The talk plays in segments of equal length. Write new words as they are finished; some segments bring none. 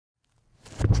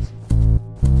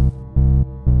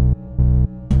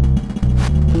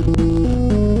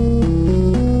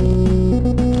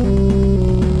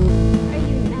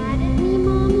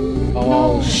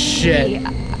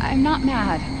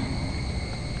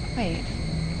Wait.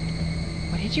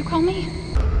 What did you call me?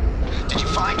 Did you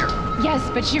find her? Yes,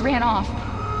 but she ran off.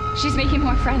 She's making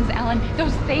more friends, Alan.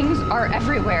 Those things are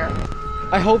everywhere.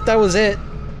 I hope that was it.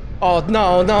 Oh,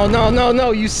 no, no, no, no,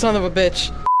 no, you son of a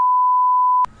bitch.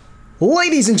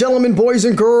 Ladies and gentlemen, boys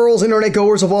and girls, internet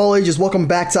goers of all ages, welcome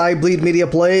back to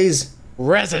EyeBleedMedia Plays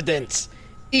Resident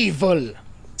Evil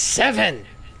 7.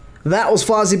 That was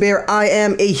FozzyBear. I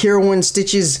am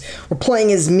aHeroInStitches. We're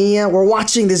playing as Mia. We're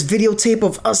watching this videotape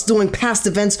of us doing past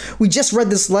events. We just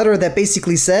read this letter that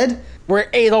basically said... We're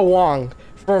Ada Wong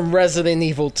from Resident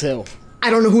Evil 2. I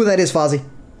don't know who that is, Fozzy.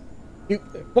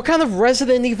 What kind of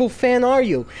Resident Evil fan are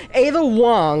you? Ada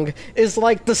Wong is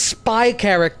like the spy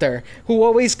character who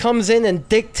always comes in and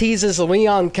dick teases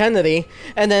Leon Kennedy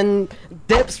and then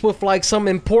dips with like some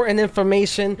important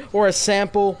information or a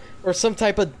sample or some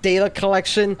type of data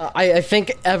collection. I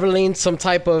think Evelyn's some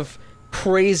type of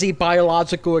crazy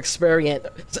biological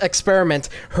experiment.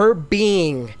 Her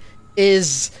being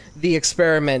is the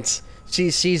experiment.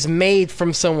 She's made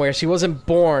from somewhere. She wasn't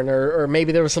born, or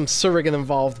maybe there was some surrogate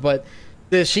involved, but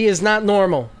she is not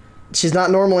normal. She's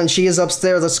not normal and she is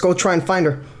upstairs. Let's go try and find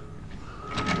her.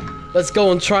 Let's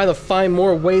go and try to find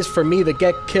more ways for me to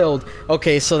get killed.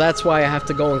 Okay, so that's why I have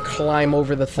to go and climb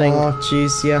over the thing. Oh,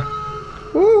 jeez, yeah.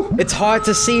 Woo. It's hard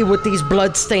to see with these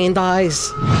blood-stained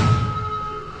eyes.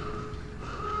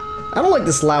 I don't like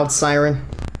this loud siren.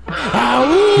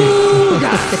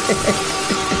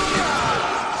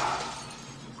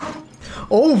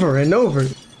 Over and over.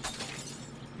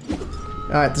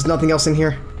 Alright, there's nothing else in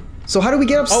here. So how do we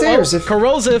get upstairs?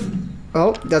 Corrosive!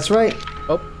 Oh, that's right.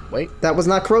 Oh, wait. That was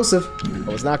not corrosive. It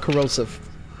was not corrosive.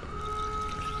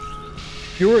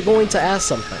 You were going to ask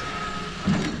something.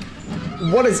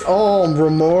 What is... Oh,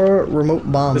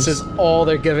 remote bombs. This is all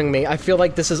they're giving me. I feel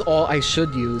like this is all I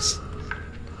should use.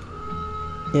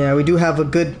 Yeah, we do have a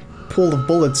good pool of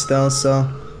bullets, though, so...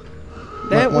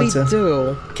 That we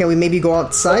do. Can we maybe go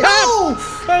outside?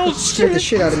 Oh! Oh, Scared the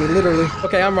shit out of me, literally.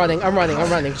 Okay, I'm running.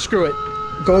 Screw it.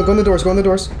 Go in the doors, go in the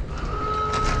doors.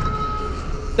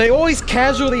 They always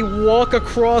casually walk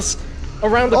across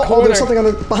around the corner. Oh, there's something on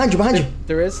the... Behind you.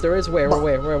 There is? Where?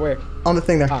 On the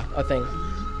thing there. Ah, a thing.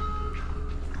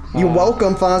 You're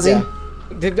welcome, Fozzy.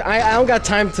 Yeah. I don't got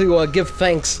time to give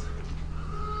thanks.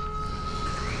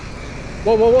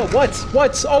 Whoa,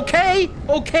 what?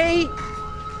 Okay.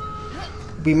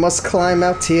 We must climb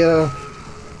out here.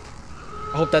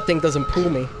 I hope that thing doesn't pull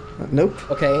me. Nope.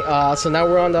 Okay, so now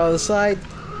we're on the other side,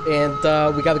 and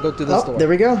we gotta go through this door. There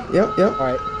we go. Yep.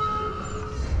 Alright.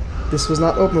 This was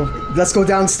not open. Let's go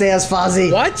downstairs,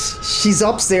 Fozzy. What? She's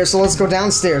upstairs, so let's go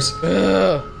downstairs.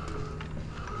 Ugh.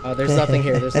 There's nothing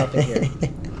here.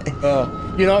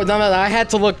 You know, I had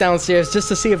to look downstairs just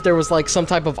to see if there was like some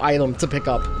type of item to pick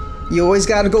up. You always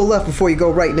gotta go left before you go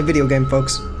right in a video game,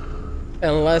 folks.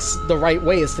 Unless the right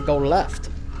way is to go left.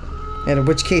 And in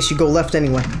which case, you go left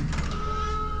anyway.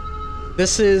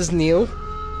 This is new.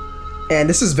 And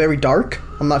this is very dark.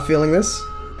 I'm not feeling this.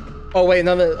 Oh wait,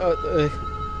 no.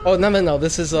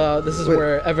 This is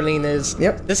where Evelyn is.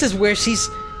 Yep. This is where she's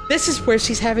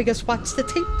having us watch the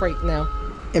tape right now.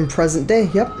 In present day,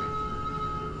 yep.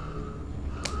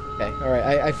 Okay,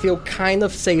 alright. I feel kind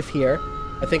of safe here.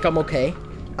 I think I'm okay.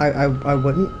 I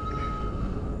wouldn't.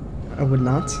 I would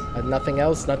not. Nothing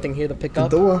else? Nothing here to pick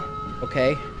up? The door.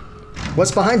 Okay.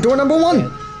 What's behind door number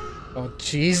 1? Oh,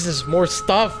 Jesus, more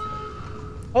stuff.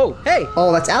 Oh, hey!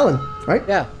 Oh, that's Alan, right?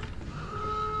 Yeah.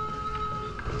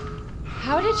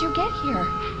 How did you get here?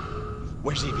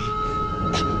 Where's Evie?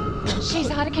 She's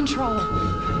out of control.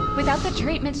 Without the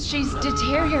treatments, she's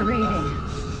deteriorating.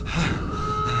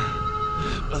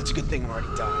 Well, it's a good thing I'm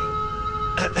already dying.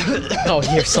 Oh,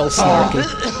 you're so snarky.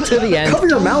 To the end. Cover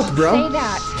your mouth, bro. Say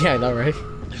that. Yeah, I know, right?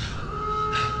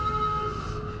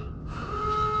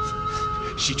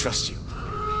 She trusts you.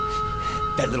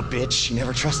 That little bitch, she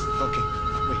never trusted. Okay,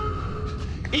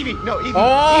 wait. Evie, no, Evie.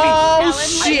 Oh, Evie.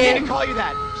 shit. I didn't call you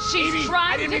that. She's Evie,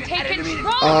 trying to take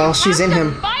control. Oh, she's in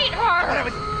him. Fight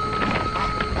her.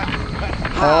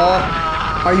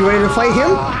 Are you ready to fight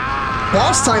him?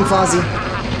 Boss time, Fozzy.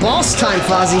 Boss time,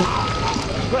 Fozzy.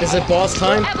 Is it boss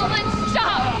time? Evelyn,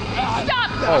 stop!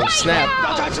 Stop! Oh, right snap.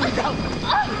 now. Don't touch me, no.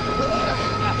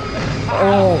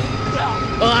 Oh.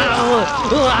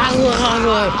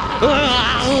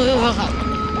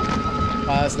 Oh,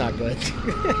 that's not good.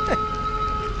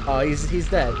 Oh, he's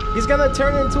dead. He's gonna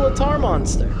turn into a tar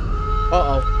monster.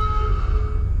 Uh-oh.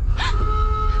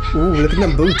 Ooh, look at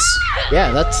them boots.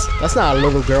 Yeah, that's not a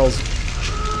little girl's...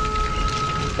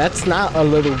 That's not a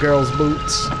little girl's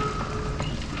boots.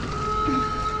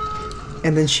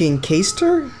 And then she encased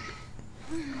her?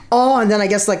 Oh, and then I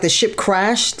guess like the ship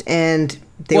crashed and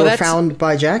They were found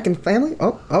by Jack and family?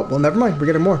 Oh, well, never mind. We're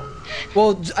getting more.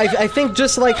 Well, I think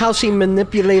just like how she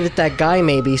manipulated that guy,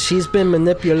 maybe, she's been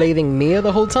manipulating Mia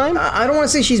the whole time? I don't want to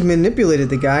say she's manipulated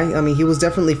the guy. I mean, he was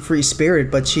definitely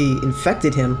free-spirited, but she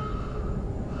infected him.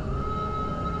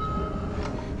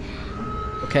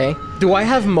 Okay. Do I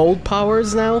have mold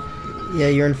powers now? Yeah,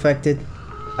 you're infected.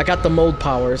 I got the mold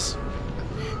powers.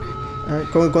 Alright,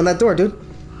 go in that door, dude.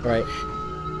 Right.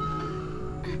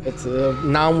 It's a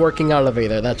non-working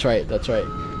elevator. That's right, that's right.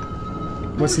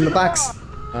 What's in the box?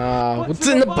 What's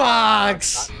in the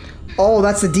box? Oh,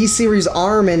 that's the D-Series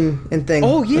arm and thing.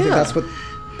 Oh, yeah. I think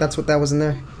that's what that was in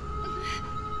there.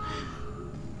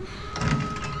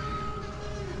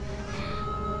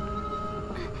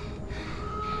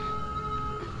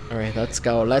 Alright, let's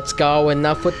go, let's go.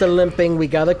 Enough with the limping. We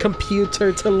got a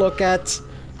computer to look at.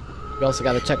 We also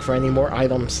gotta check for any more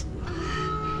items.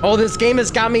 Oh, this game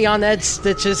has got me on edge,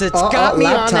 Stitches. It's got me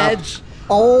on edge.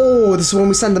 Oh, this is when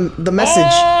we send the message.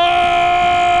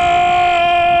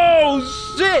 Oh,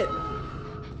 shit!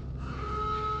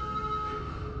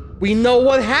 We know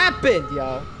what happened,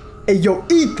 yo. Hey, yo,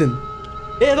 Ethan.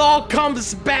 It all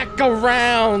comes back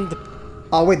around.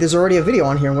 Oh, wait, there's already a video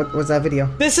on here. What was that video?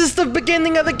 This is the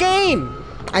beginning of the game.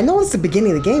 I know it's the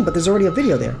beginning of the game, but there's already a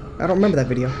video there. I don't remember that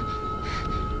video.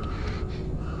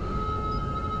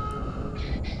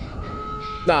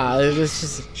 Nah, it's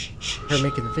just her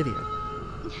making the video.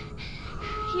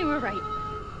 You were right.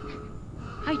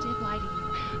 I did lie to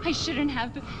you. I shouldn't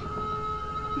have.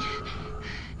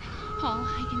 All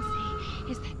I can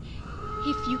say is that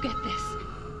if you get this,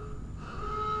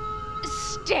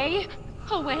 stay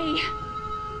away.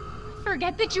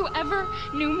 Forget that you ever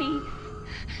knew me.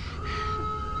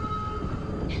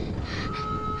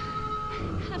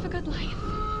 Have a good life.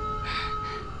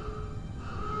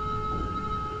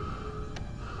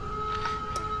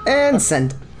 And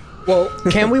send. Well,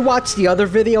 can we watch the other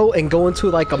video and go into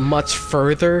like a much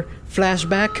further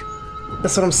flashback?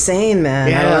 That's what I'm saying, man.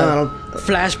 Yeah.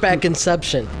 Flashback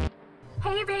Inception.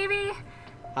 Hey, baby.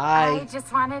 Hi. I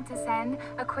just wanted to send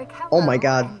a quick hello. Oh my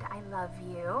God. And I love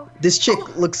you. This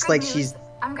chick looks like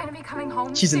I'm gonna be coming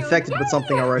home she's soon. infected with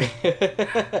something already.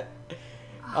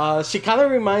 She kind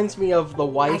of reminds me of the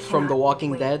wife from The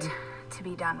Walking Dead. To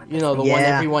be done with You know, the one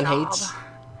everyone hates.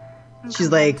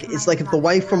 She's like, it's like if the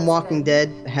wife from Walking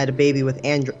Dead had a baby with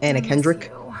Anna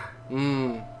Kendrick.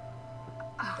 I'm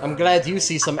glad you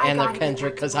see some Anna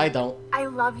Kendrick, because I don't. I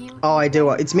love you. Oh, I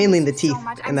do. It's mainly in the teeth,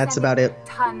 and that's about it.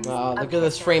 Look at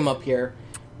this frame up here.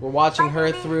 We're watching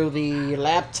her through the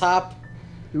laptop,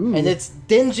 Ooh. and it's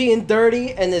dingy and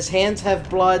dirty, and his hands have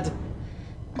blood,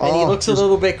 and he looks a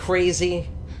little bit crazy.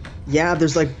 Yeah,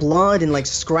 there's like blood and like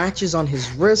scratches on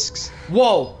his wrists.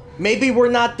 Whoa, maybe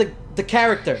we're not the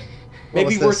character.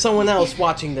 Maybe we're someone else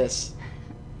watching this.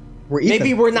 We're Ethan.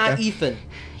 Maybe we're not Ethan.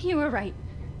 You were right.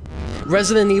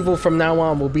 Resident Evil from now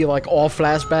on will be like all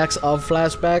flashbacks of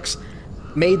flashbacks,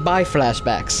 made by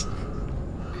flashbacks.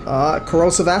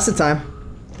 Corrosive acid time.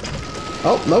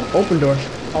 Oh, nope, open door.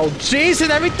 Oh jeez,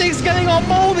 and everything's getting all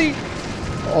moldy!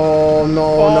 Oh,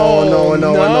 no,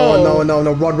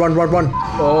 no. Run.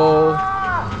 Oh.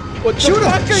 What the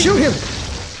fuck? Shoot him!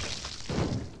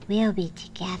 We'll be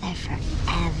together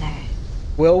forever.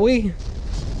 Will we?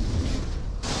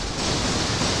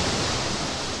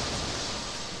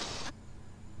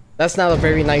 That's not a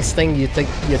very nice thing you think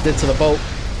you did to the boat.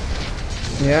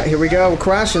 Yeah, here we go. We're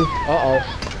crashing. Uh-oh.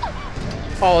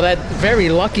 Oh, that very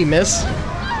lucky miss.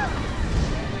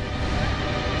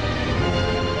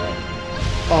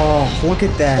 Oh, look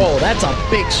at that. Whoa, that's a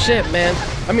big ship, man.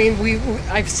 I mean,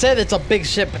 I've said it's a big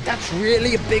ship, but that's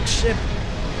really a big ship.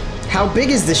 How big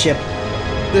is the ship?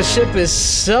 The ship is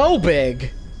so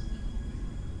big.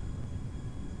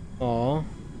 Aw.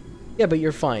 Yeah, but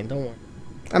you're fine, don't worry.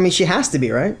 I mean, she has to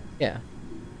be, right? Yeah.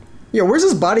 Yo, where's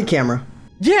his body camera?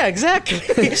 Yeah, exactly.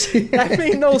 That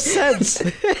made no sense.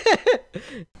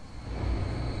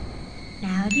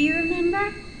 Now do you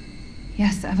remember?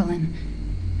 Yes, Evelyn.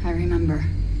 I remember.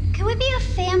 Could we be a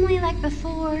family like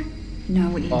before?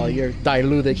 No, Evie. Oh, you're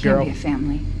diluted, We girl. can't be a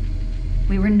family.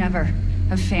 We were never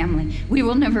a family. We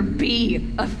will never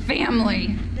be a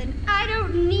family. Then I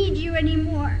don't need you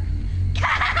anymore.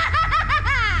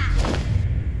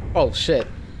 Oh, shit.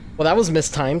 Well, that was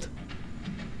mistimed.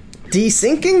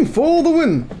 Desinking for the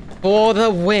win. For the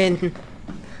win.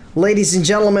 Ladies and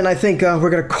gentlemen, I think we're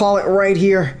gonna call it right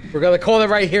here. We're gonna call it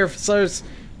right here, sirs.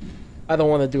 I don't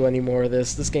want to do any more of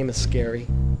this. This game is scary.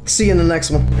 See you in the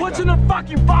next one. What's in the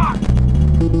fucking box?